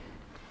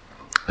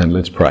And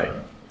let's pray.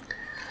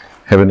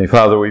 Heavenly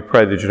Father, we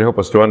pray that you'd help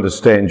us to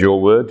understand your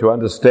word, to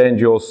understand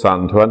your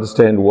Son, to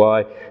understand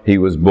why he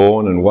was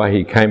born and why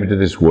he came into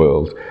this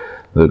world,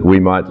 that we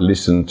might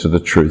listen to the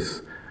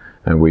truth.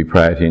 And we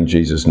pray it in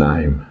Jesus'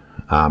 name.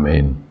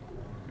 Amen.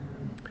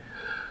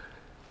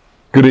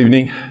 Good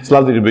evening. It's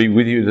lovely to be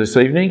with you this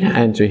evening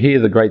and to hear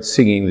the great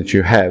singing that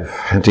you have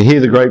and to hear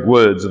the great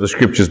words of the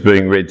scriptures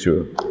being read to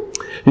you.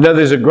 You know,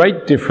 there's a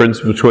great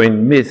difference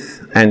between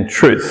myth and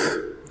truth.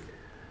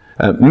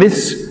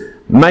 Myths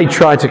may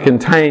try to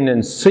contain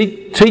and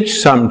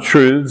teach some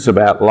truths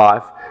about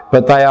life,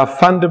 but they are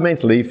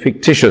fundamentally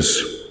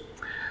fictitious.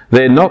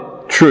 They're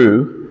not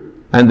true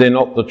and they're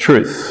not the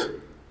truth.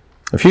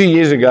 A few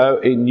years ago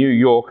in New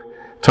York,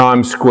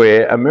 Times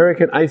Square,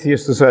 American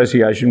Atheist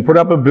Association put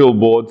up a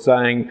billboard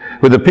saying,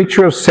 with a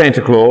picture of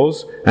Santa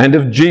Claus and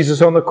of Jesus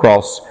on the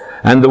cross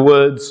and the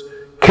words,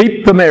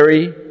 "Keep the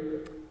merry,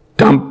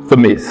 dump the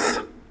myth."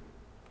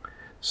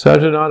 So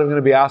tonight I'm going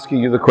to be asking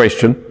you the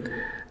question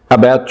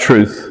about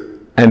truth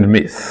and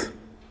myth.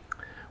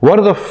 What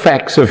are the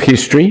facts of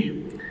history?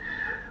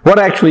 What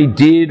actually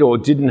did or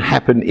didn't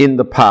happen in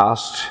the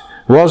past?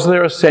 Was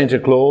there a Santa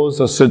Claus,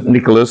 a St.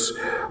 Nicholas,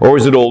 or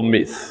is it all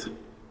myth?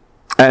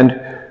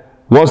 And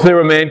was there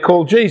a man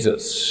called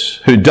Jesus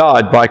who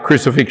died by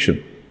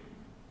crucifixion?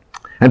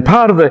 And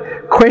part of the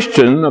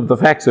question of the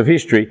facts of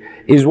history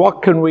is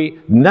what can we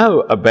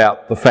know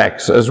about the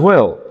facts as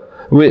well?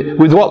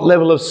 With what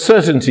level of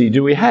certainty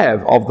do we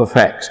have of the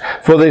facts?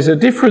 For there's a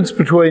difference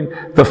between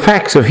the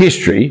facts of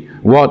history,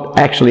 what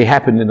actually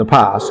happened in the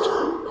past,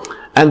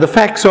 and the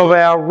facts of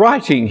our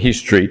writing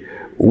history,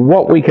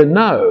 what we can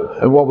know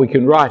and what we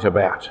can write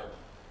about.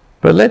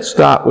 But let's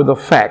start with the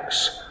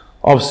facts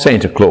of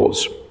Santa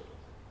Claus.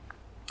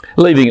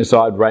 Leaving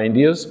aside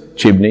reindeers,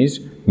 chimneys,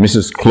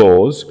 Mrs.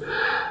 Claus,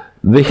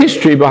 the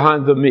history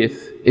behind the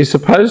myth is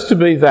supposed to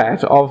be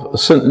that of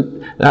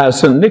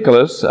St.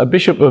 Nicholas, a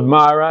bishop of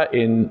Myra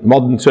in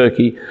modern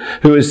Turkey,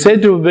 who is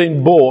said to have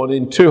been born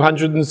in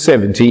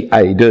 270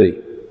 AD.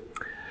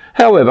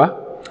 However,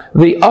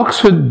 the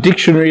Oxford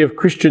Dictionary of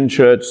Christian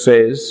Church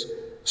says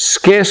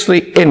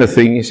scarcely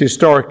anything is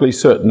historically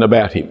certain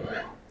about him.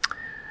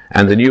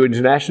 And the New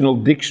International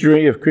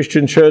Dictionary of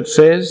Christian Church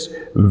says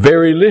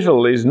very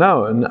little is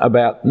known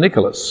about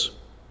Nicholas.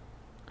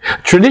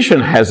 Tradition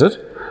has it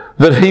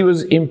that he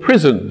was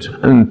imprisoned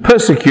and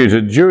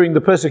persecuted during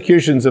the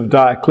persecutions of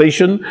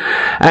Diocletian,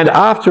 and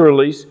after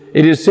release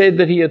it is said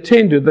that he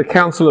attended the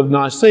Council of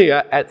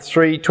Nicaea at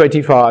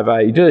 325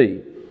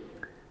 AD.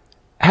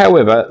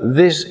 However,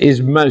 this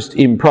is most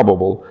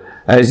improbable,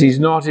 as he's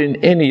not in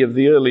any of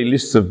the early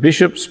lists of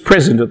bishops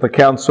present at the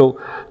council,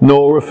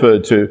 nor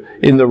referred to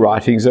in the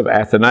writings of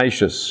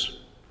Athanasius.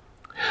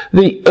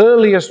 The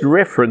earliest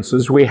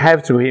references we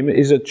have to him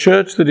is a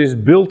church that is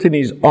built in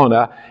his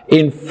honour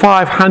in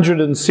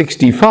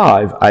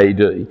 565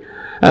 AD,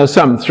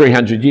 some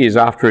 300 years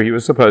after he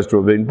was supposed to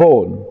have been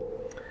born.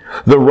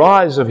 The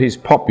rise of his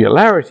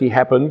popularity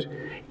happened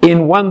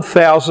in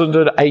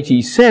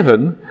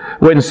 1087,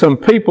 when some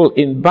people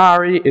in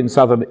Bari in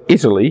southern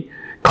Italy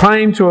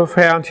claimed to have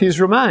found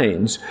his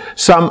remains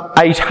some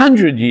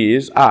 800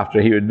 years after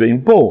he had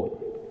been born.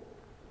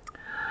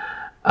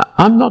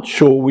 I'm not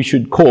sure we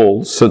should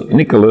call St.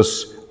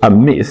 Nicholas a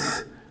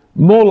myth,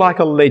 more like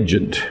a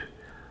legend,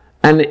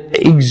 an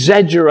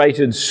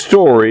exaggerated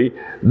story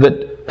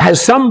that has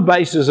some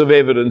basis of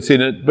evidence in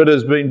it, but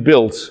has been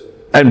built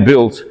and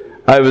built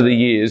over the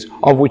years,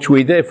 of which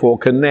we therefore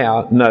can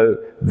now know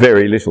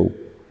very little.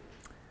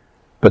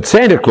 But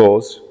Santa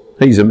Claus,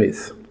 he's a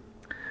myth,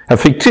 a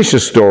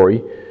fictitious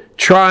story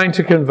trying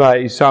to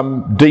convey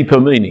some deeper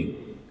meaning.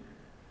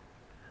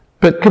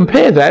 But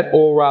compare that,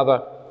 or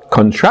rather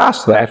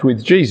contrast that,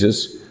 with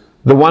Jesus,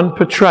 the one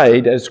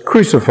portrayed as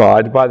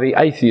crucified by the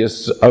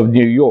atheists of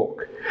New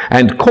York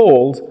and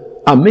called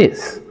a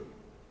myth.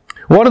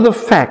 What are the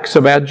facts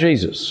about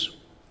Jesus?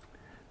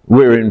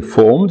 We're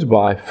informed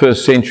by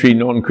first century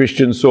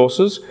non-Christian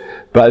sources,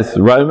 both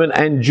Roman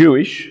and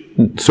Jewish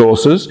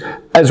sources,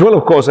 as well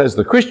of course as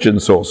the Christian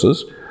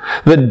sources,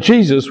 that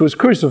Jesus was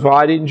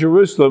crucified in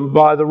Jerusalem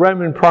by the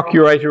Roman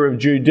procurator of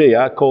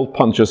Judea called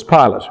Pontius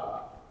Pilate.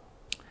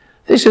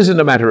 This isn't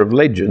a matter of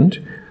legend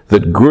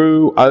that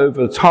grew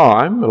over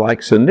time,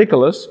 like St.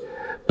 Nicholas,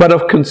 but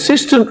of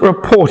consistent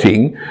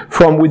reporting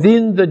from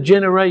within the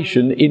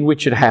generation in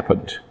which it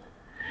happened.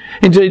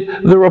 Indeed,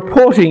 the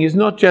reporting is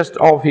not just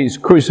of his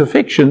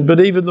crucifixion, but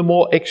even the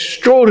more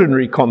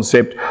extraordinary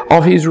concept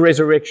of his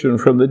resurrection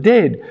from the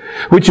dead,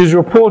 which is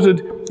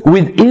reported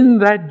within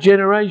that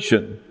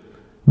generation,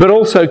 but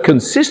also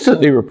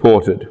consistently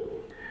reported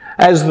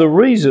as the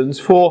reasons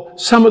for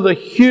some of the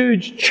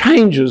huge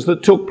changes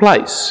that took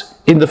place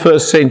in the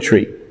first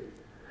century.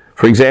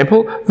 For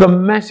example, the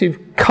massive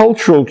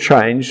cultural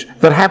change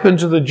that happened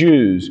to the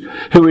Jews,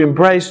 who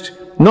embraced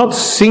not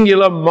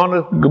singular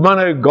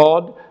mono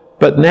God,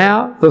 but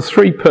now the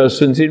three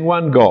persons in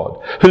one God,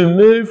 who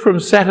moved from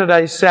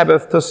Saturday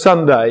Sabbath to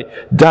Sunday,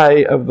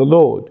 day of the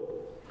Lord.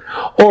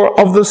 or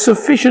of the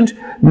sufficient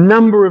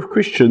number of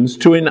Christians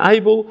to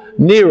enable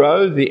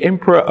Nero, the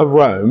Emperor of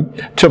Rome,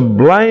 to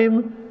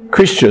blame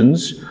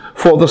Christians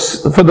for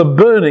the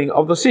burning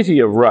of the city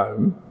of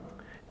Rome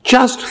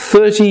just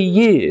 30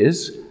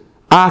 years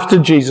after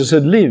Jesus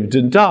had lived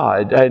and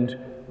died and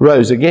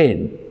rose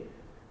again.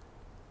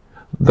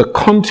 The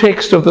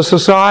context of the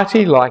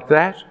society like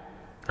that,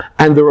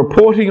 and the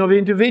reporting of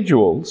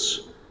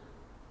individuals,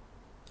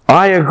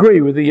 I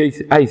agree with the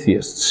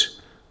atheists.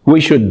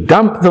 We should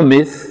dump the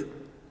myth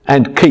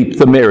and keep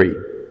the merry.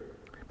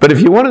 But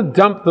if you want to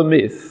dump the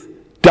myth,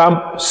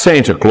 dump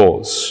Santa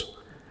Claus.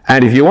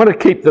 And if you want to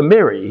keep the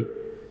merry,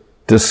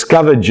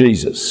 discover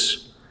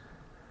Jesus.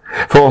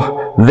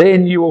 For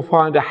then you will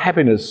find a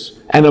happiness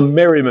and a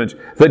merriment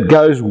that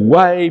goes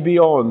way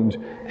beyond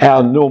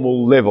our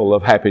normal level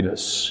of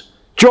happiness.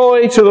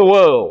 Joy to the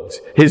world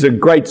is a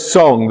great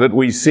song that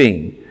we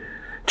sing.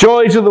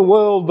 Joy to the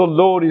world, the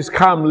Lord is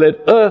come,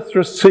 let earth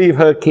receive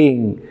her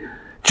King.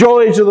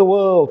 Joy to the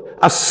world,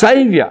 a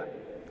Saviour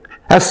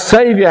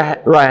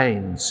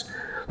reigns.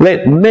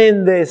 Let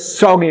men their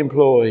song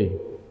employ.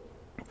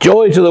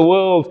 Joy to the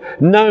world,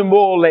 no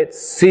more let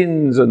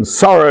sins and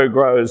sorrow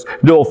grows,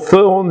 nor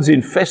thorns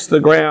infest the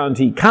ground.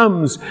 He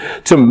comes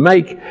to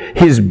make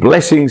his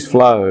blessings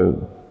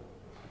flow.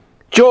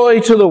 Joy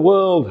to the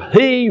world,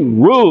 he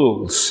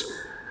rules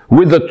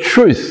with the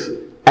truth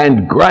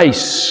and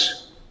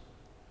grace.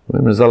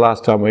 When was the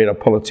last time we had a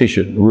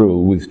politician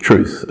rule with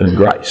truth and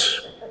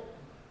grace?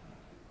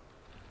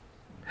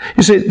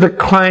 You see, the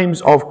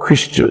claims of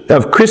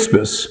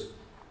Christmas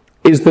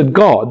is that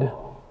God,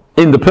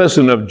 in the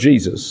person of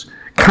Jesus,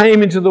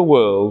 came into the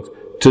world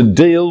to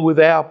deal with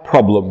our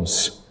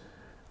problems,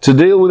 to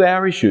deal with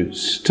our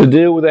issues, to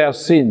deal with our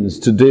sins,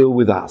 to deal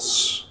with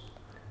us.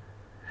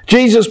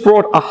 Jesus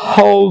brought a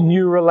whole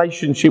new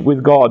relationship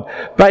with God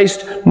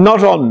based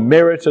not on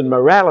merit and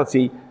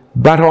morality,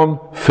 but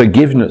on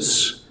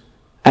forgiveness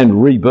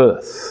and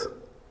rebirth.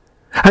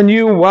 A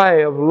new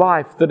way of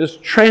life that has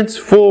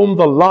transformed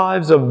the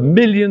lives of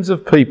millions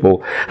of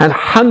people and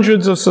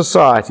hundreds of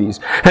societies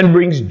and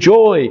brings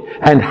joy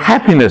and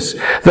happiness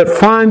that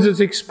finds its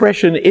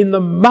expression in the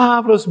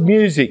marvellous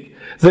music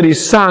that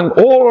is sung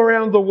all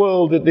around the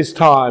world at this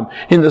time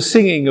in the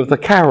singing of the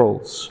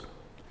carols.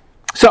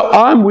 So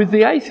I'm with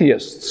the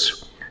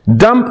atheists.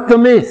 Dump the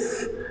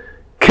myth,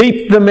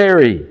 keep the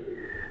merry.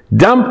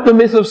 Dump the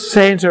myth of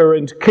Santa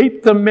and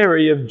keep the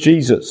merry of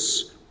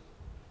Jesus.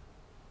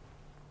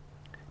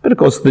 But of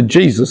course the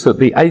Jesus that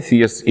the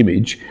atheists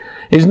image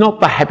is not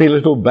the happy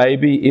little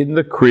baby in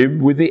the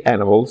crib with the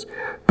animals,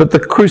 but the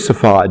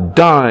crucified,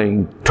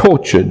 dying,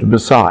 tortured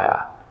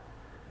Messiah.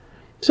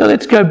 So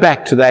let's go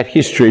back to that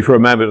history for a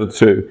moment or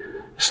two,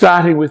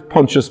 starting with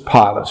Pontius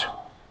Pilate.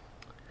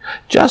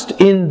 Just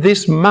in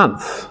this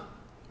month,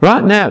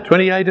 right now,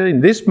 2018,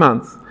 this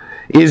month,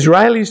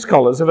 Israeli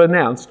scholars have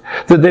announced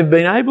that they've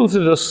been able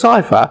to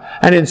decipher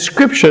an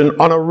inscription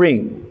on a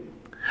ring.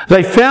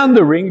 They found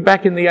the ring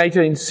back in the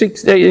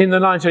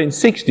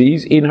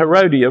 1960s in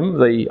Herodium,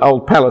 the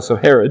old palace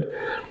of Herod,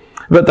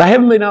 but they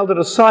haven't been able to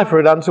decipher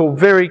it until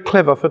very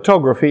clever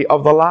photography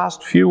of the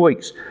last few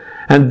weeks.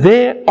 And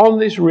there on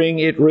this ring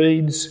it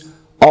reads,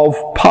 "Of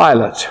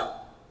Pilate."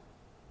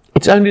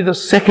 It's only the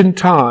second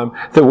time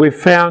that we've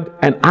found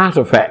an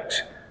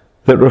artefact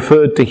that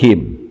referred to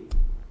him.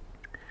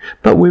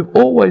 But we've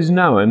always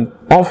known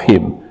of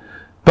him,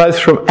 both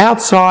from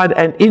outside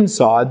and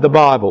inside the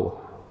Bible.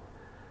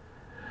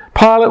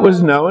 Pilate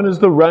was known as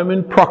the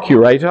Roman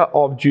procurator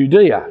of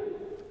Judea,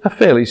 a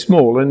fairly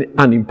small and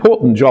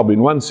unimportant job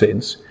in one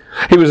sense.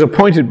 He was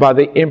appointed by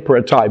the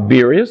Emperor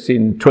Tiberius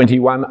in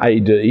 21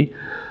 AD,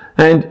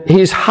 and he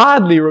is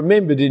hardly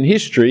remembered in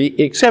history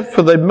except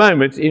for the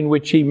moment in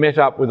which he met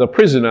up with a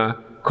prisoner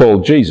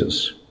called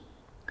Jesus.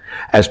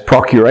 As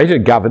procurator,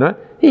 governor,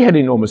 he had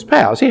enormous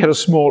powers. He had a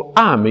small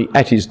army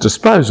at his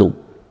disposal.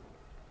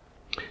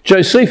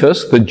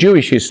 Josephus, the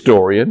Jewish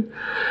historian,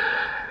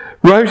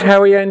 wrote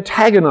how he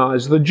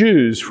antagonised the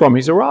Jews from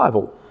his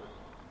arrival.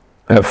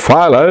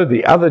 Philo,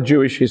 the other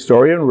Jewish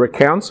historian,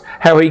 recounts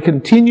how he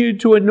continued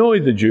to annoy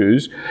the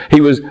Jews.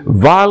 He was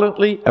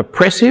violently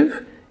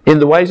oppressive in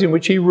the ways in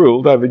which he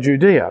ruled over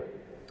Judea.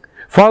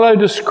 Philo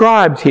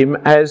described him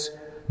as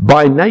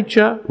by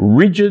nature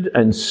rigid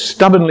and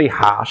stubbornly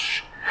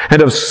harsh,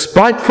 and of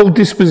spiteful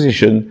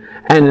disposition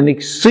and an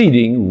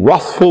exceeding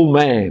wrathful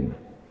man.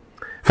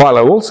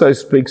 Philo also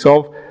speaks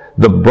of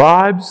the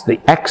bribes,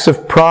 the acts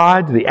of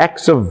pride, the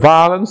acts of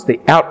violence,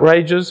 the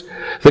outrages,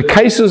 the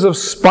cases of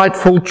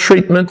spiteful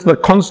treatment, the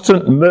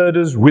constant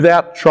murders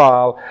without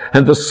trial,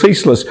 and the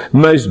ceaseless,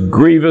 most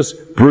grievous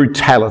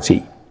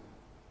brutality.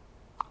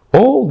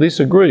 All this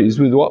agrees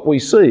with what we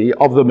see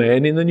of the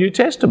man in the New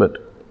Testament.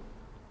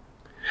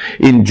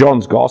 In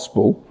John's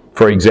Gospel,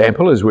 for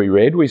example, as we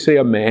read, we see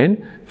a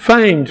man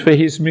famed for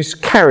his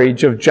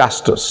miscarriage of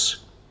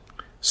justice,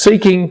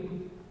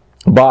 seeking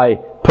by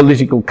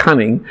political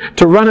cunning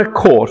to run a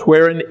court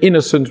where an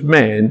innocent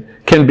man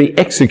can be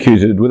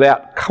executed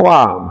without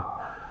qualm,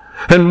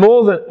 and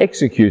more than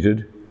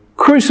executed,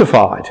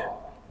 crucified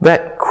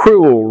that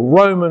cruel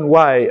Roman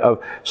way of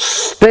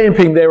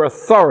stamping their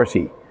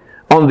authority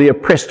on the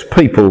oppressed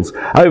peoples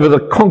over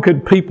the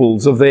conquered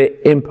peoples of their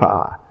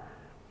empire.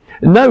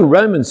 No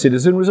Roman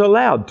citizen was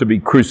allowed to be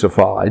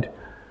crucified,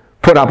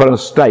 put up on a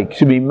stake,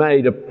 to be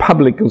made a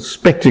public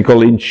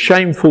spectacle in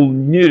shameful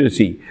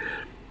nudity,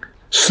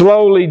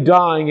 slowly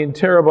dying in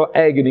terrible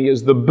agony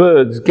as the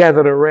birds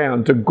gathered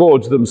around to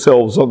gorge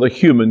themselves on the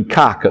human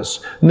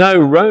carcass. No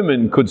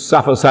Roman could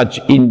suffer such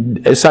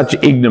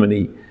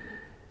ignominy.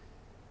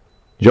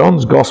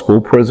 John's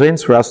Gospel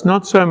presents for us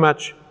not so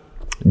much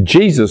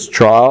Jesus'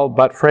 trial,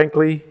 but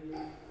frankly,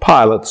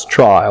 Pilate's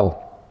trial,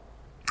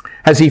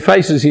 as he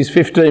faces his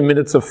 15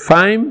 minutes of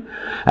fame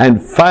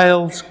and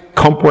fails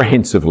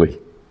comprehensively.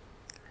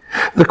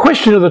 The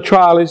question of the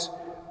trial is,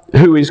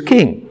 who is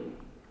king?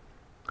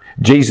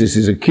 Jesus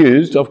is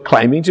accused of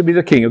claiming to be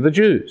the king of the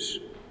Jews.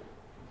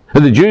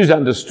 And the Jews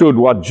understood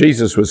what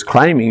Jesus was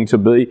claiming to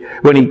be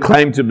when he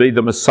claimed to be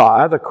the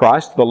Messiah, the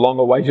Christ, the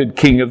long-awaited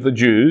King of the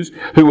Jews,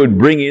 who would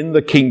bring in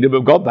the kingdom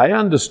of God. They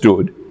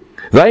understood.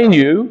 They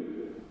knew,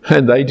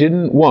 and they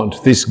didn't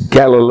want this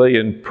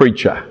Galilean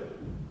preacher.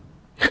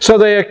 So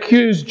they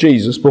accused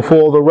Jesus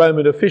before the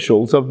Roman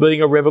officials of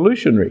being a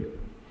revolutionary,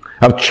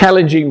 of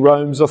challenging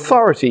Rome's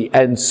authority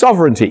and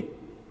sovereignty.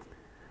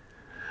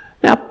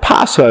 Now,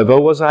 Passover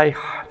was a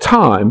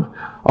time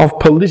of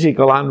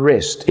political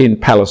unrest in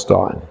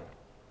Palestine.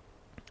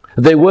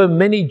 There were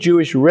many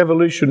Jewish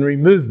revolutionary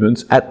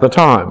movements at the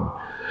time.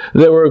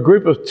 There were a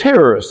group of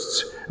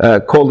terrorists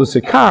called the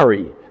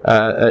Sicarii,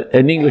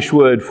 an English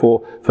word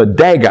for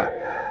dagger,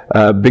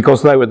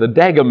 because they were the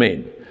dagger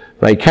men.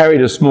 They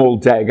carried a small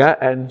dagger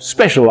and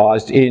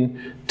specialised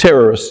in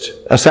terrorist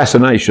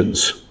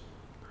assassinations.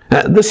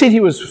 The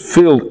city was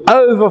filled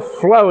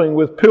overflowing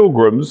with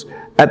pilgrims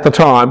at the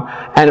time,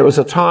 and it was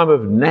a time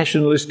of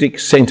nationalistic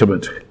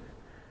sentiment.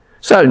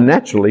 So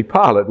naturally,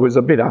 Pilate was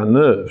a bit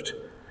unnerved.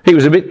 He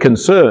was a bit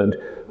concerned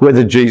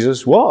whether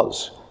Jesus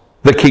was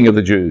the King of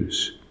the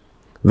Jews.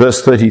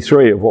 Verse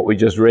 33 of what we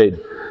just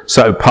read.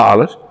 So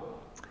Pilate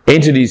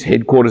entered his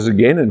headquarters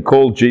again and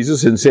called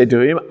Jesus and said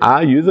to him,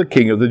 "Are you the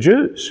King of the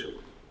Jews?"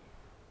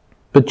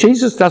 But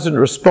Jesus doesn't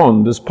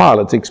respond as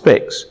Pilate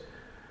expects.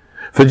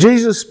 For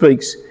Jesus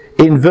speaks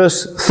in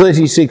verse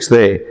 36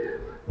 there,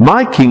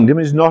 "My kingdom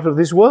is not of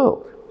this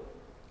world.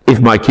 If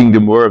my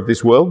kingdom were of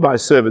this world, my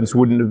servants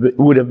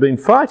would have been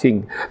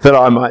fighting that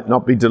I might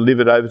not be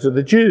delivered over to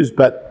the Jews.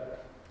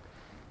 But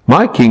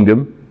my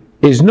kingdom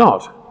is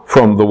not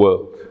from the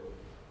world."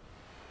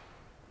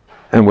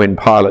 And when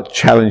Pilate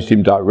challenged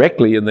him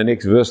directly in the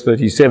next verse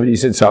 37, he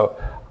said, "So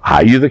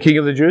are you the King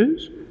of the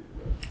Jews?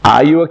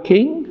 Are you a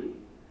king?"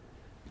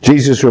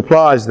 Jesus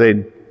replies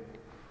then,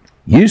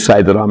 "You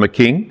say that I'm a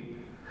king.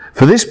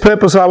 For this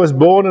purpose I was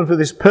born, and for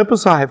this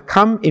purpose I have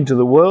come into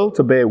the world,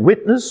 to bear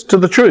witness to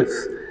the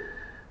truth.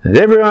 And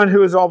everyone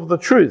who is of the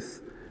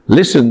truth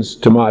listens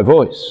to my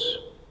voice."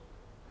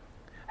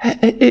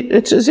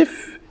 It's as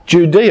if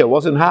Judea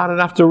wasn't hard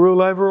enough to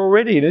rule over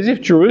already, and as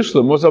if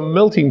Jerusalem was a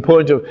melting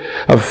point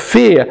of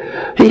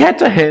fear. He had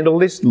to handle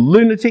this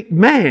lunatic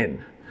man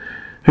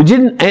who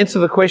didn't answer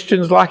the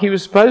questions like he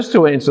was supposed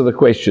to answer the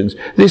questions.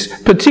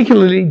 This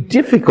particularly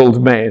difficult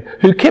man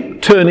who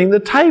kept turning the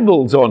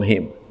tables on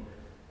him.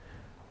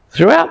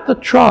 Throughout the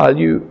trial,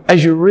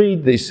 as you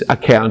read this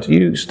account,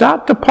 you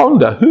start to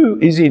ponder who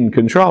is in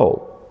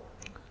control.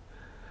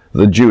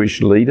 The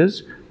Jewish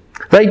leaders,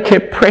 they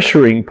kept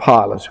pressuring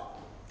Pilate.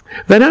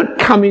 They don't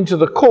come into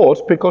the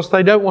court because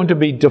they don't want to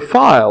be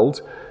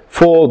defiled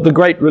for the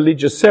great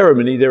religious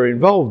ceremony they're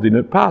involved in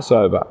at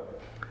Passover.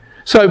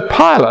 So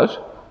Pilate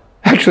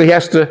actually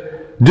has to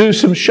do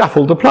some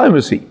shuffle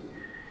diplomacy.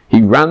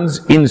 He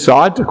runs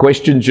inside to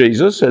question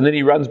Jesus, and then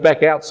he runs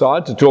back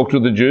outside to talk to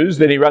the Jews.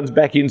 Then he runs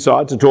back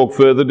inside to talk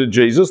further to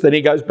Jesus. Then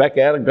he goes back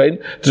out again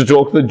to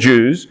talk to the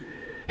Jews.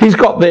 They've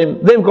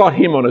got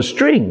him on a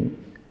string.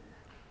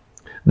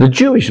 The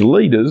Jewish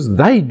leaders,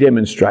 they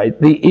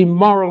demonstrate the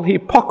immoral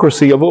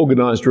hypocrisy of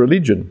organised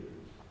religion,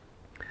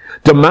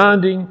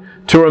 demanding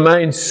to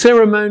remain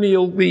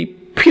ceremonially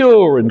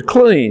pure and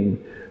clean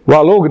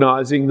while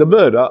organising the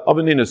murder of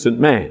an innocent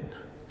man.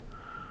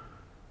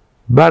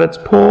 But it's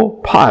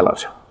poor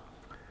Pilate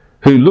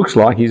who looks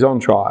like he's on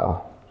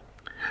trial.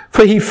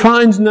 For he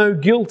finds no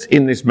guilt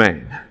in this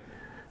man.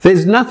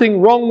 There's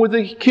nothing wrong with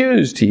the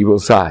accused, he will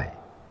say.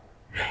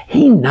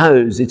 He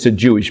knows it's a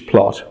Jewish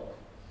plot,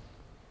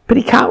 but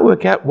he can't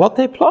work out what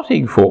they're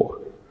plotting for.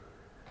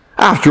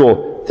 After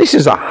all, this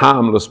is a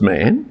harmless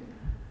man.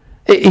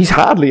 He's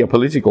hardly a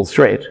political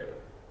threat.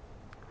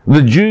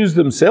 The Jews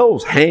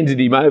themselves handed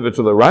him over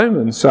to the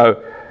Romans,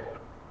 so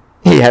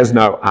he has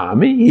no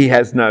army, he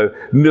has no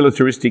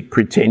militaristic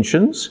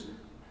pretensions.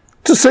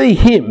 To see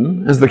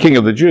him as the King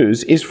of the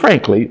Jews is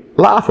frankly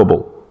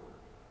laughable.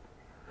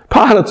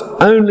 Pilate's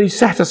only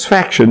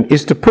satisfaction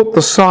is to put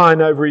the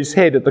sign over his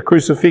head at the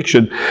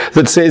crucifixion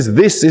that says,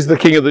 "This is the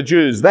King of the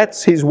Jews."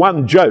 That's his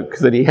one joke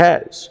that he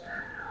has.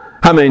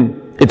 I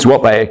mean, it's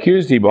what they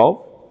accused him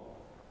of.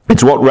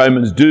 It's what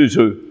Romans do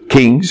to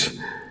kings.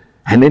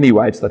 And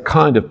anyway, it's the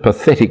kind of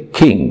pathetic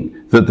king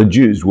that the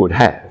Jews would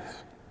have.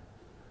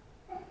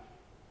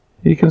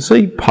 You can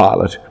see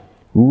Pilate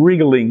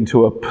wriggling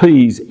to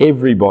appease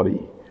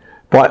everybody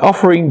by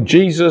offering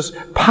Jesus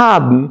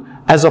pardon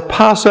as a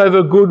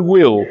Passover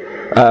goodwill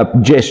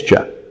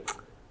gesture,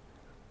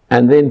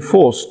 and then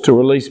forced to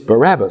release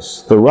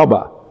Barabbas, the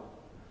robber,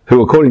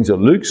 who, according to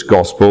Luke's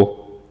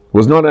Gospel,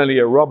 was not only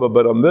a robber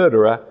but a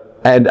murderer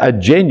and a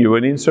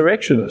genuine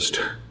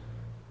insurrectionist.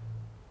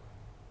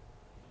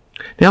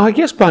 Now, I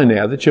guess by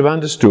now that you've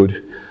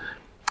understood,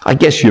 I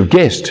guess you've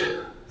guessed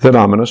that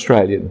I'm an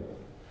Australian.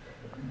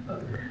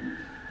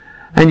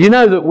 And you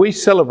know that we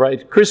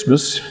celebrate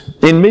Christmas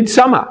in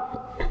midsummer.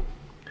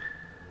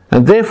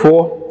 And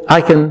therefore,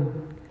 I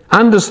can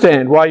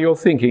understand why you're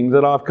thinking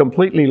that I've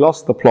completely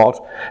lost the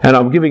plot and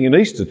I'm giving an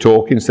Easter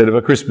talk instead of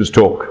a Christmas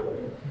talk.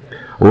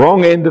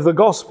 Wrong end of the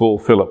gospel,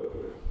 Philip.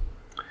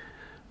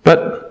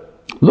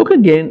 But look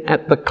again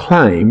at the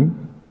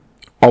claim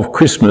of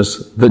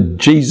Christmas that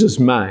Jesus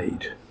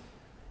made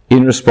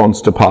in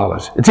response to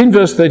Pilate. It's in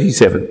verse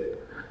 37.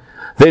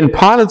 Then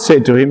Pilate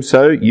said to him,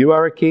 "So you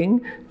are a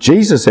king?"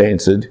 Jesus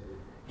answered,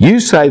 "You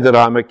say that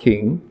I'm a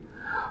king.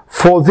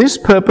 For this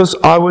purpose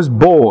I was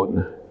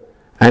born,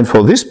 and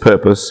for this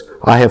purpose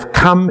I have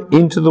come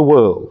into the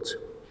world,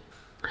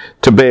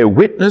 to bear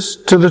witness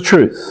to the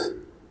truth.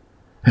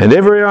 And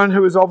everyone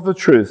who is of the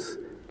truth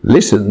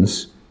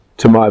listens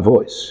to my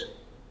voice."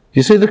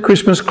 You see the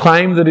Christmas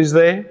claim that is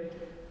there?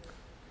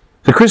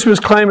 The Christmas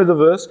claim of the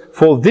verse,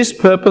 "For this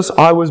purpose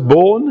I was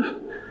born,"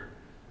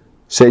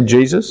 said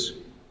Jesus.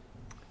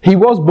 He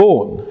was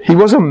born. He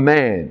was a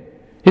man.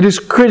 It is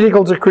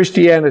critical to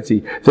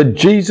Christianity that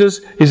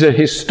Jesus is a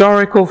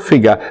historical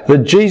figure,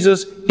 that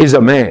Jesus is a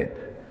man.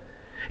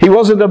 He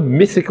wasn't a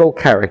mythical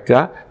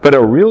character, but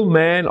a real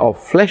man of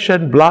flesh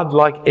and blood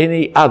like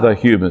any other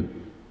human.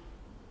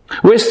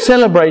 We're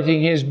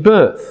celebrating his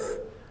birth.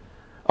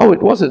 Oh,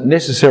 it wasn't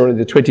necessarily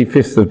the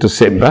 25th of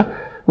December.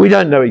 We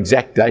don't know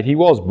exact date he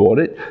was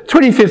born.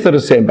 25th of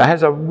December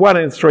has a 1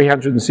 in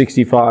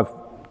 365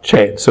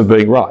 chance of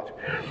being right.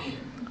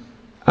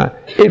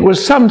 It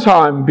was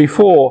sometime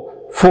before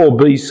 4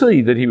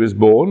 BC that he was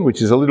born,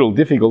 which is a little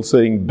difficult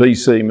seeing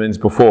BC means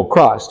before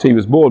Christ. He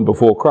was born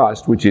before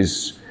Christ, which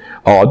is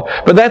odd.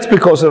 But that's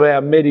because of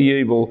our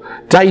medieval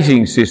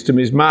dating system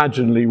is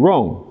marginally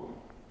wrong.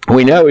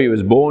 We know he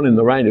was born in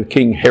the reign of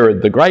King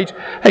Herod the Great,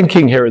 and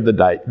King Herod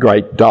the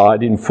Great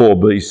died in 4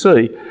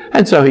 BC,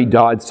 and so he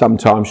died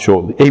sometime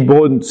shortly. He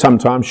born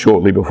sometime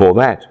shortly before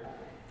that.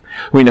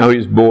 We know he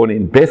was born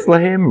in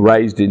Bethlehem,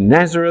 raised in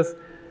Nazareth,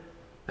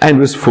 and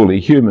was fully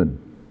human.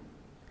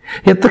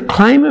 Yet the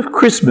claim of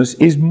Christmas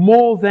is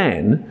more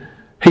than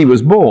he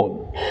was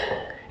born.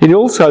 It is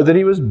also that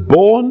he was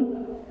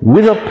born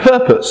with a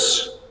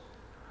purpose.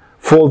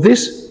 For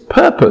this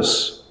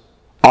purpose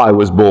I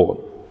was born.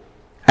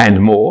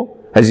 And more,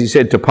 as he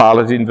said to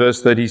Pilate in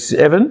verse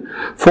 37,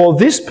 "For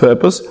this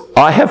purpose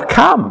I have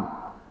come.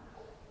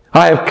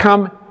 I have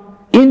come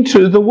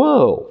into the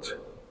world."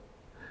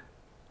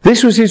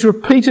 This was his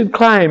repeated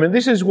claim, and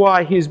this is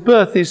why his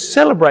birth is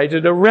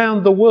celebrated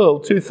around the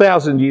world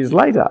 2,000 years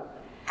later.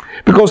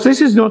 Because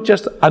this is not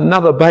just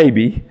another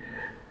baby.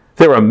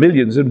 There are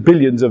millions and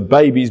billions of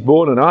babies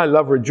born, and I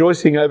love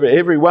rejoicing over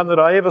every one that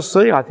I ever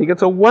see. I think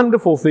it's a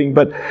wonderful thing.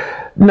 But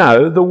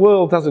no, the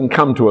world doesn't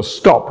come to a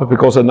stop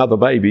because another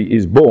baby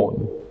is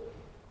born.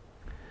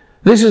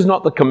 This is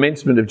not the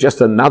commencement of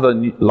just another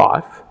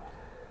life,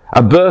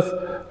 a birth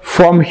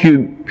from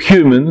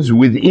humans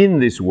within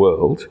this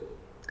world.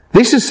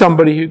 This is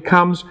somebody who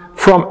comes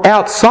from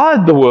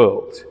outside the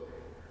world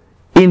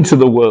into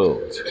the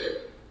world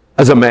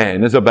as a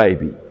man, as a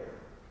baby.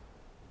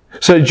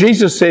 So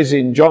Jesus says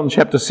in John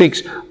chapter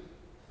 6,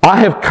 "I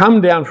have come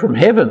down from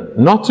heaven,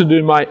 not to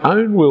do my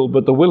own will,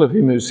 but the will of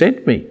him who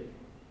sent me."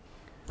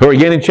 Or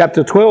again in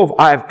chapter 12,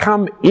 "I have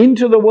come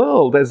into the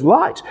world as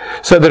light,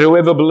 so that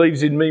whoever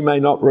believes in me may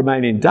not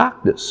remain in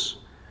darkness."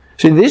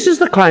 See, this is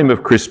the claim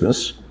of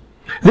Christmas.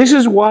 This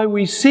is why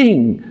we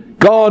sing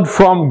God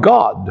from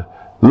God,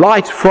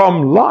 light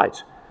from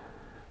light.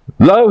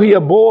 "Lo, he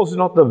abhors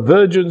not the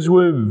virgin's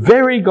womb,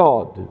 very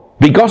God,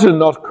 begotten,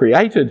 not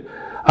created.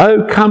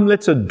 Oh, come,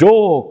 let's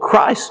adore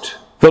Christ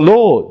the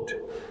Lord."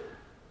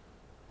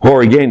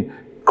 Or again,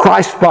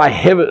 "Christ by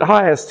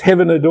highest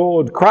heaven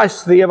adored,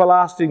 Christ the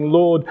everlasting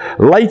Lord.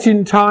 Late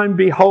in time,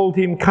 behold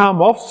him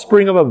come,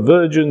 offspring of a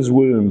virgin's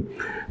womb.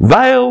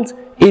 Veiled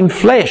in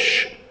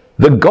flesh,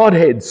 the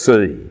Godhead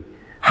see.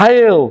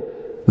 Hail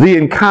the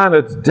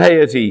incarnate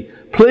deity,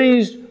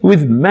 pleased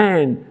with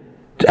man,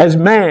 as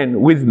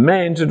man with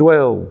man to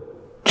dwell.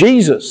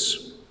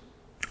 Jesus,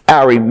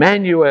 our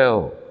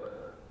Emmanuel.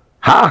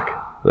 Hark!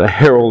 The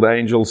herald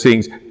angel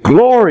sings,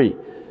 glory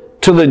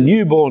to the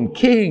newborn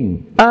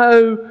King.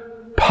 O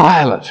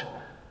Pilate,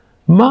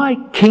 my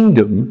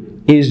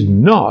kingdom is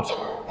not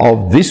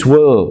of this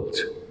world."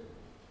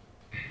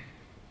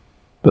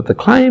 But the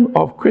claim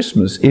of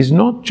Christmas is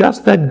not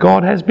just that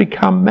God has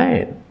become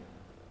man,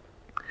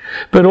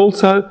 but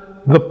also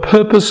the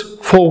purpose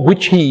for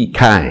which he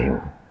came.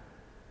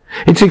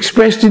 It's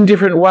expressed in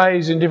different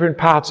ways in different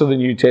parts of the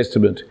New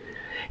Testament.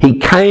 He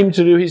came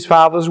to do his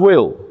Father's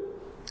will.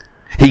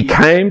 He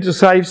came to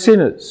save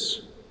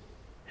sinners.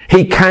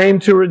 He came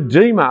to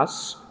redeem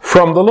us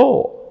from the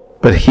law.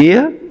 But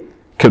here,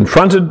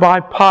 confronted by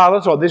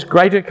Pilate on this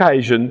great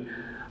occasion,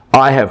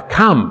 I have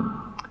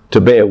come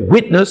to bear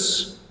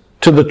witness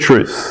to the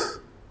truth.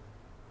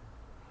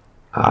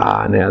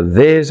 Now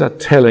there's a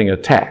telling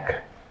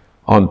attack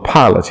on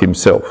Pilate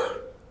himself,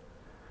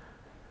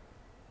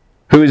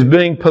 who is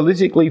being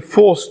politically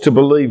forced to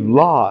believe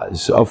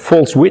lies of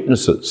false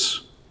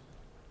witnesses.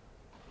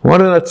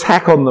 What an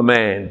attack on the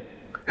man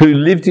who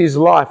lived his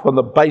life on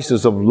the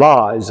basis of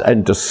lies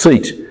and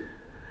deceit,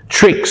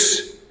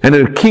 tricks, and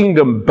a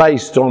kingdom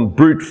based on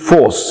brute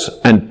force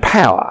and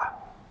power.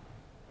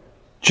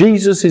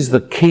 Jesus is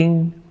the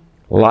king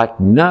like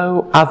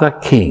no other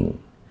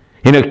king,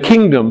 in a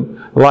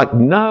kingdom like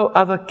no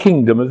other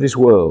kingdom of this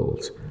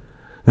world.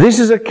 This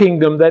is a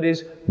kingdom that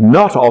is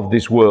not of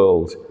this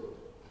world,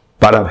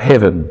 but of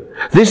heaven.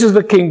 This is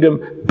the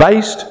kingdom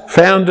based,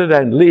 founded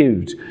and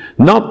lived,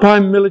 not by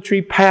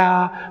military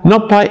power,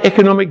 not by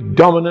economic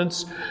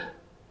dominance,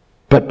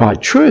 but by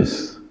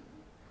truth.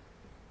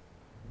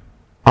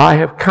 I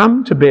have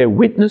come to bear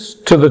witness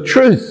to the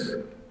truth.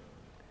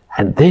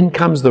 And then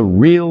comes the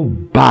real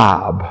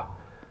barb.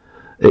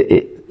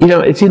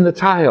 It's in the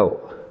tail.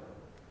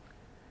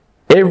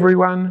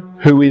 Everyone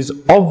who is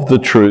of the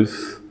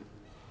truth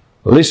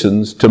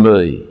listens to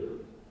me.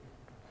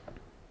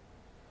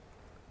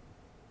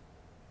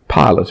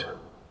 Pilate,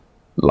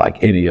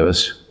 like any of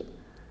us,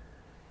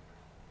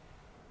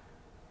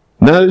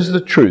 knows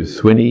the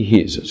truth when he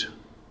hears it.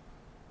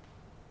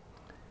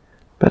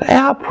 But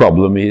our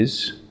problem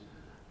is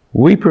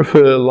we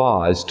prefer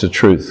lies to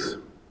truth.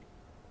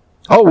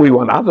 We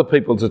want other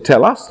people to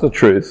tell us the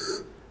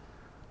truth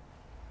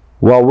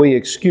while we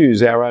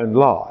excuse our own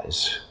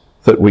lies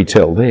that we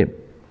tell them.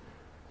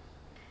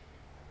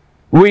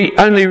 We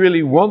only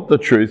really want the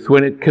truth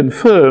when it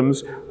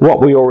confirms what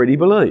we already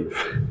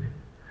believe,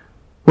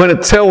 when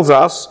it tells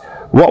us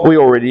what we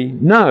already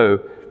know,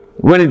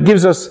 when it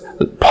gives us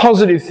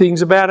positive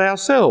things about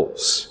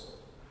ourselves,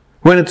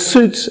 when it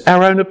suits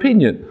our own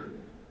opinion.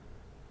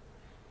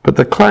 But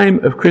the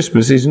claim of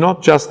Christmas is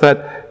not just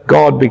that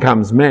God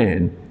becomes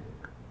man,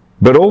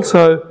 but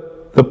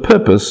also the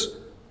purpose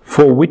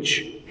for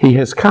which he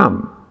has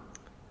come.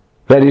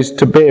 That is,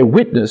 to bear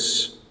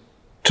witness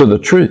to the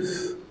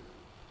truth.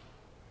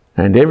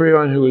 And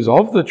everyone who is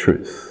of the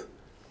truth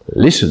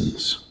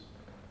listens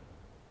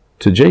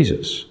to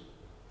Jesus.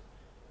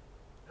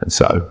 And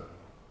so,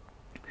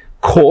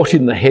 caught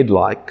in the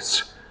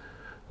headlights,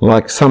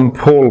 like some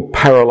poor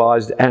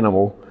paralysed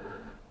animal,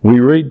 we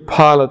read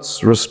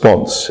Pilate's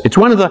response. It's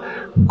one of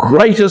the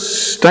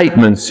greatest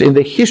statements in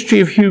the history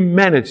of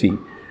humanity,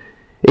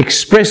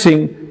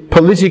 expressing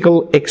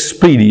political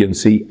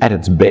expediency at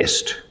its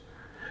best.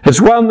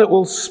 It's one that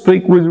will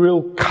speak with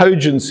real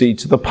cogency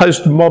to the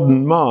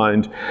postmodern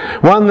mind,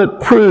 one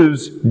that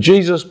proves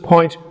Jesus'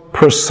 point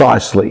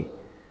precisely.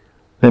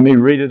 Let me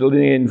read it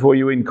again for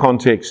you in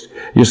context.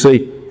 You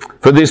see,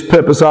 for this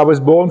purpose I was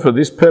born, for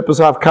this purpose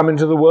I've come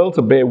into the world,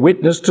 to bear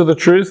witness to the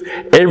truth.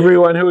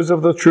 Everyone who is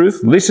of the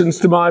truth listens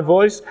to my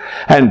voice.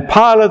 And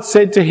Pilate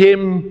said to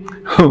him,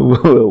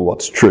 well,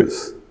 what's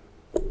truth?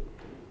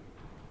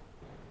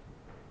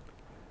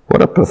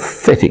 What a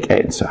pathetic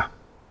answer.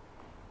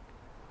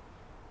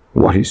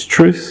 What is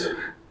truth?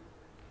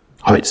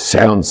 It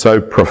sounds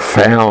so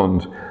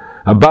profound,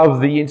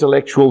 above the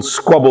intellectual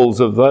squabbles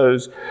of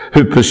those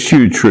who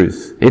pursue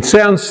truth. It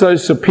sounds so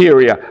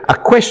superior, a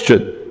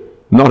question,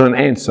 not an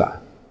answer.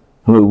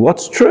 Well,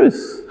 what's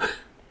truth?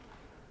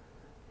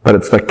 But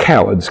it's the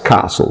coward's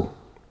castle,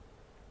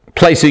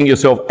 placing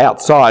yourself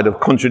outside of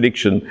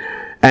contradiction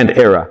and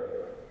error,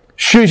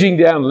 shooting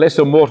down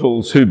lesser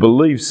mortals who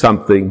believe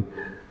something,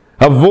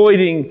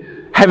 avoiding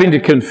having to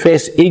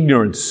confess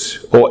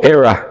ignorance or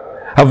error,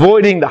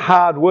 avoiding the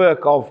hard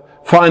work of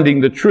finding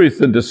the truth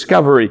and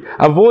discovery,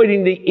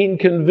 avoiding the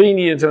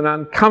inconvenient and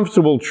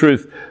uncomfortable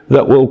truth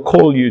that will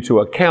call you to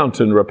account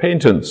and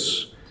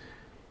repentance.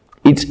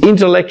 It's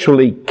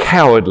intellectually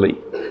cowardly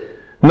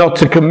not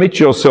to commit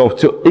yourself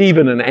to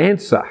even an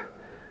answer.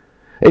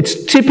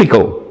 It's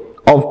typical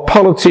of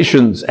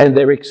politicians and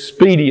their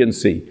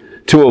expediency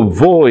to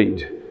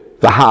avoid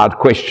the hard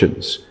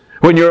questions.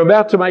 When you're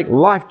about to make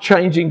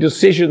life-changing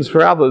decisions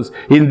for others,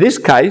 in this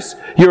case,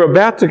 you're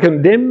about to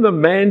condemn the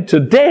man to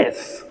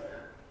death.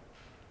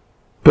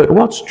 But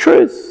what's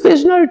truth?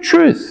 There's no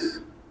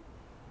truth.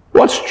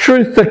 What's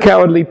truth, the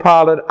cowardly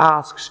Pilate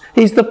asks?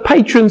 He's the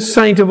patron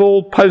saint of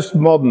all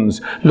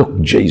postmoderns.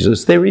 Look,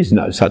 Jesus, there is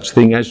no such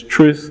thing as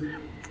truth.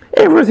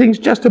 Everything's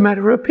just a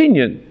matter of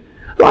opinion,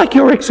 like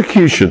your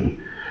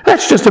execution.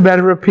 That's just a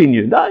matter of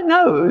opinion.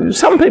 No,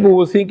 some people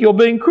will think you're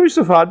being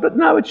crucified, but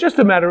no, it's just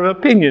a matter of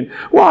opinion.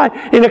 Why?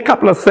 In a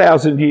couple of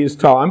 1,000 years'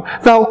 time,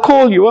 they'll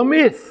call you a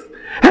myth,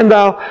 and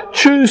they'll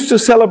choose to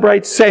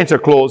celebrate Santa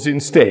Claus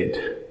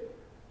instead.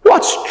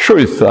 What's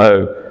truth,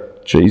 though,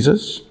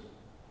 Jesus?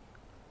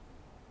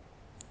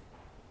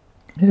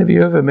 Have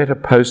you ever met a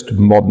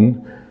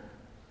postmodern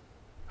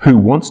who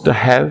wants to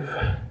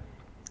have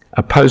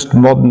a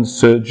postmodern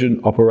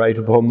surgeon operate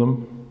upon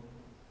them?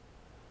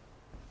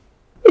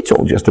 It's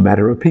all just a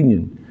matter of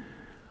opinion.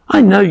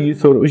 I know you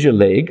thought it was your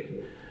leg,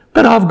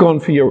 but I've gone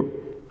for your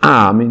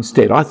arm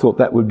instead. I thought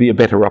that would be a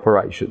better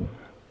operation.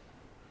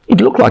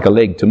 It looked like a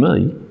leg to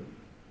me.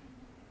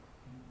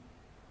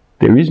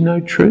 There is no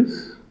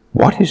truth.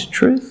 What is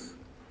truth?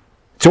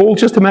 It's all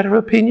just a matter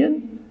of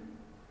opinion.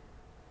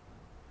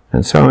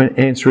 And so in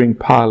answering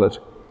Pilate,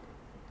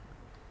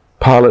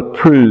 Pilate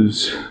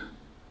proves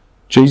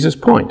Jesus'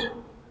 point.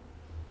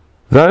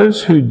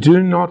 Those who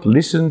do not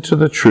listen to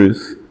the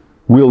truth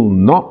will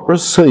not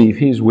receive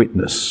his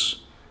witness.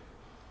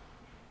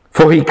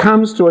 For he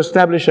comes to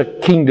establish a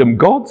kingdom,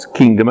 God's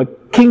kingdom, a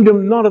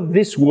kingdom not of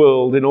this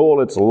world in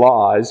all its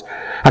lies,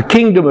 a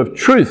kingdom of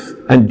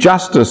truth and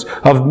justice,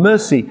 of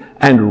mercy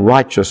and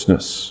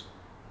righteousness.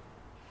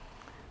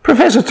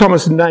 Professor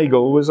Thomas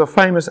Nagel was a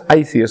famous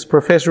atheist,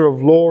 professor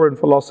of law and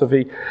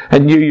philosophy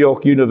at New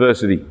York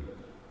University.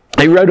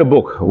 He wrote a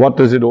book, What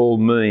Does It All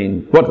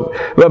Mean?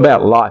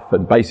 About life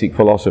and basic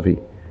philosophy.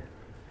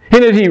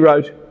 In it he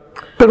wrote,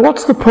 but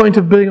what's the point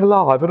of being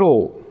alive at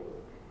all?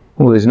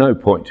 Well, there's no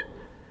point.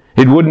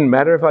 It wouldn't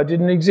matter if I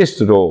didn't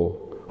exist at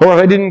all, or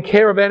if I didn't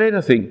care about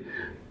anything.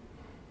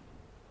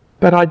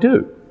 But I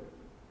do.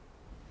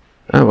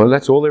 Oh, well,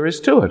 that's all there is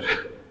to it.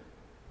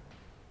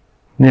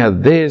 Now,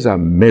 there's a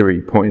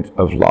merry point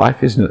of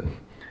life, isn't it?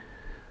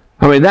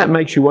 I mean, that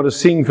makes you want to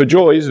sing for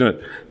joy, isn't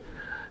it?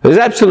 There's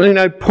absolutely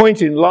no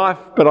point in life,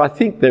 but I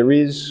think there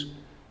is.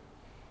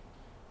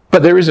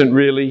 But there isn't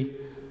really.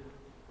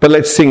 But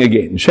let's sing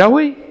again, shall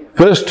we?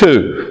 Verse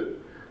 2.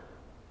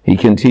 He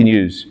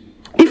continues,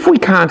 if we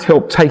can't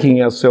help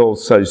taking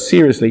ourselves so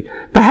seriously,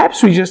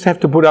 perhaps we just have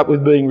to put up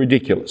with being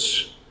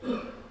ridiculous.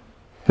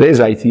 There's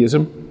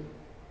atheism.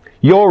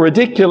 You're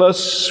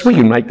ridiculous. We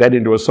can make that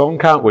into a song,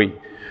 can't we?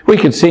 We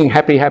could sing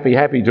happy, happy,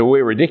 happy till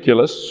we're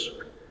ridiculous.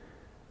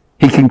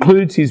 He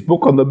concludes his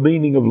book on the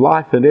meaning of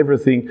life and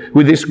everything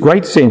with this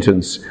great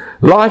sentence: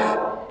 life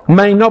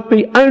may not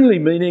be only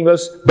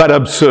meaningless, but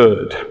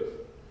absurd.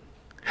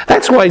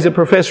 That's why he's a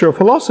professor of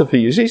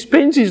philosophy. He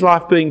spends his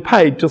life being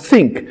paid to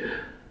think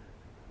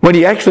when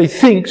he actually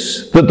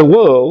thinks that the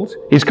world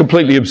is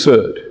completely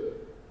absurd.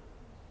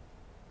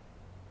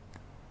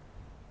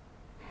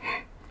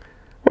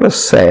 What a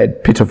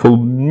sad, pitiful,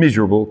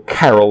 miserable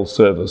carol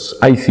service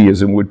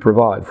atheism would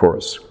provide for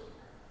us.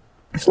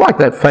 It's like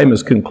that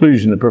famous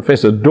conclusion of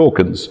Professor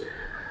Dawkins,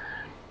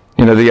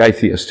 The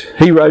Atheist.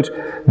 He wrote,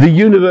 the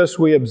universe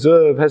we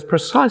observe has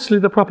precisely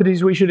the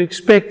properties we should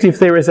expect if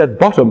there is at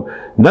bottom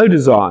no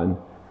design,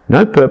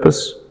 no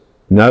purpose,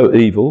 no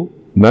evil,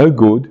 no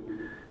good,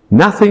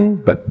 nothing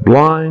but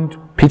blind,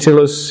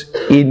 pitiless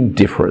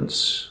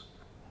indifference.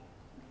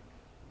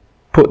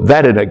 Put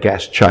that in a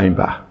gas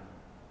chamber.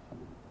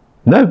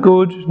 No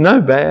good, no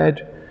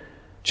bad,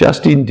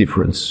 just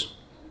indifference.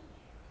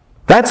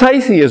 That's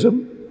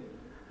atheism.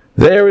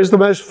 There is the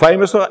most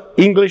famous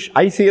English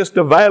atheist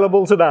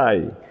available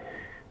today.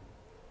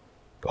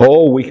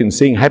 Oh, we can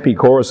sing happy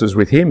choruses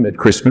with him at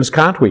Christmas,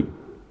 can't we?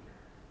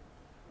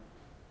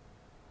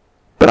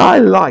 But I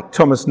like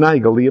Thomas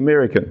Nagel, the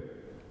American.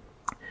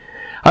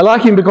 I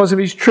like him because of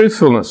his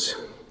truthfulness.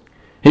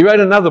 He wrote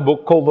another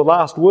book called The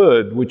Last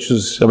Word, which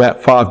is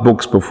about 5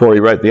 books before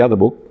he wrote the other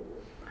book.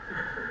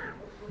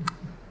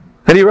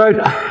 And he wrote,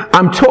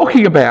 I'm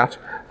talking about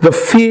the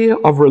fear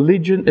of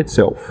religion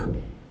itself.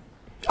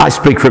 I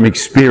speak from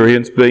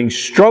experience, being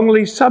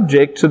strongly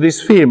subject to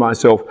this fear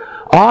myself.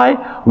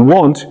 I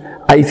want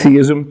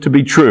atheism to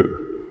be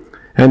true,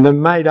 and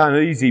am made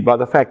uneasy by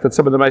the fact that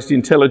some of the most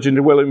intelligent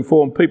and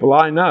well-informed people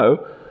I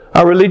know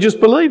are religious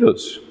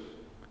believers.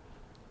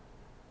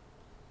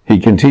 He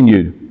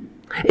continued,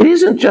 it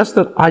isn't just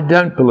that I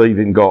don't believe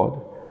in God,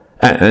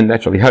 and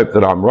naturally hope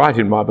that I'm right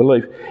in my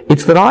belief.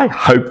 It's that I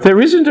hope there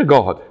isn't a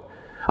God.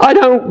 I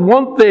don't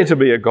want there to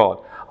be a God.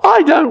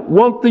 I don't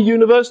want the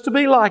universe to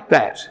be like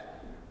that.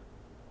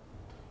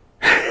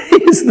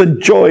 Here's the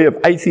joy of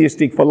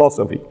atheistic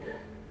philosophy.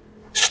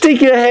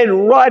 Stick your head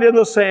right in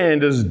the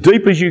sand as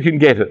deep as you can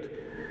get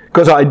it,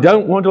 because I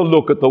don't want to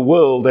look at the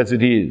world as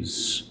it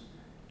is,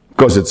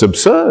 because it's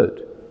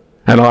absurd,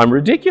 and I'm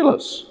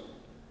ridiculous,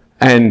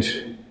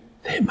 and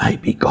there may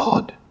be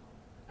God,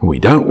 and we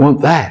don't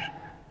want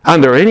that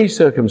under any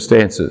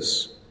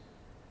circumstances.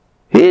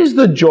 Here's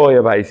the joy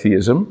of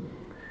atheism.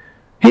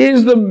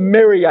 Here's the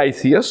merry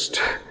atheist,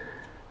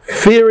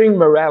 fearing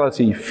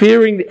morality,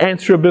 fearing the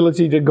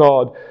answerability to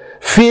God,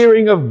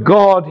 fearing of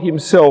God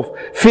himself,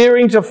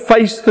 fearing to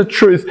face the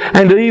truth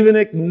and even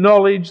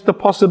acknowledge the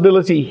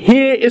possibility.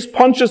 Here is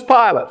Pontius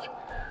Pilate.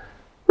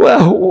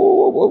 Well,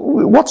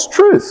 what's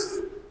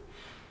truth?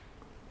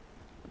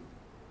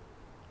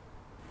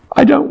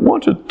 I don't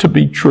want it to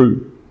be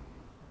true.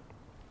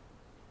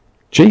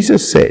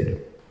 Jesus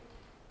said,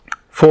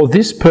 for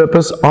this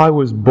purpose I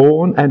was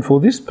born, and for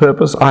this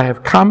purpose I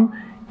have come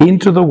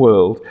into the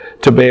world,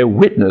 to bear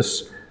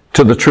witness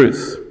to the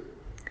truth.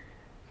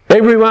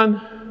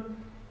 Everyone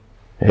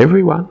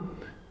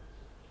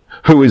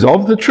who is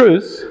of the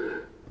truth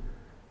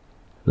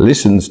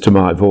listens to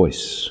my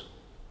voice.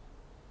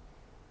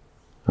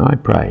 I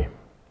pray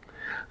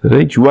that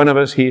each one of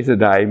us here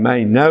today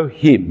may know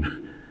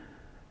him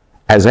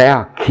as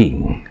our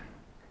King.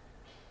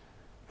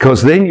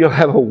 Because then you'll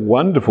have a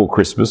wonderful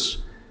Christmas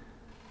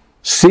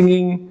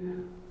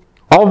singing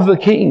of the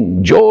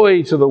King.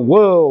 Joy to the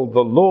world,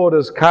 the Lord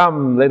has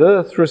come. Let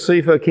earth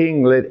receive her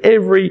King. Let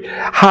every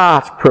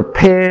heart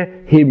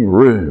prepare him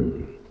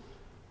room.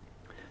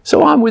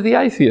 So I'm with the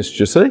atheists,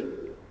 you see.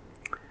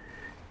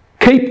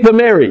 Keep the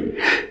merry.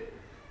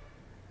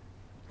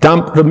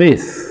 Dump the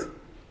myth.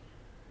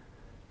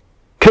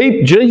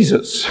 Keep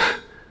Jesus.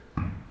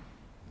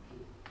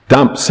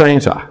 Dump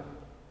Santa.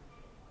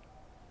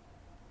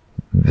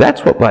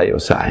 That's what they are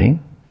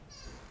saying.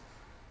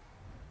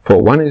 For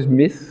one is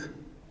myth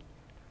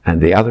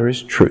and the other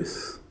is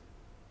truth.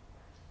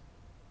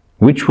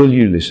 Which will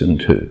you listen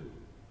to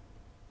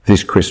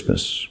this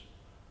Christmas?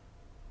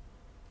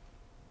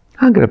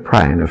 I'm going to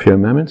pray in a few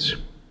moments.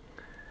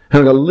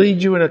 I'm going to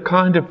lead you in a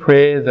kind of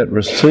prayer that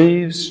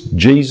receives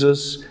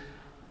Jesus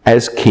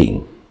as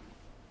King.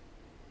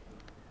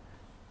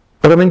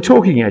 But I've been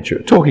talking at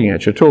you.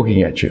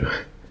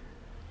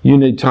 You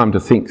need time to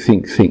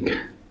think.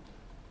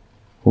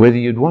 Whether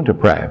you'd want to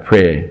pray a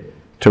prayer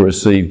to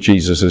receive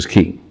Jesus as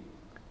King.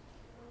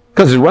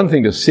 Because there's one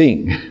thing to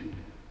sing.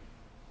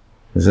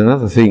 There's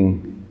another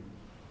thing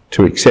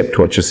to accept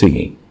what you're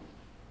singing.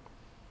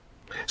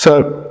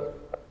 So,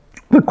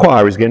 the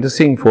choir is going to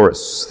sing for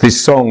us this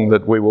song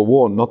that we were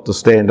warned not to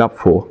stand up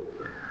for.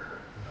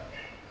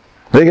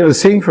 They're going to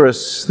sing for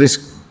us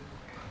this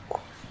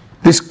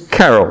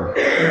carol.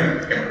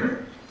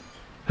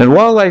 And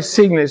while they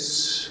sing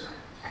this,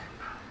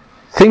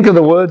 think of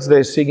the words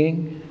they're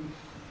singing.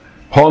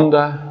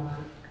 Ponder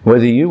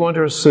whether you want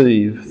to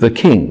receive the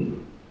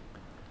King,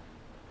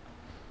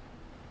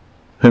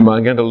 whom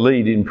I'm going to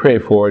lead in prayer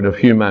for in a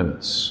few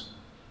moments,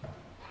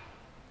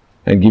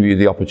 and give you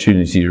the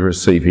opportunity to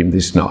receive him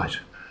this night.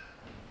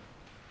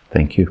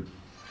 Thank you.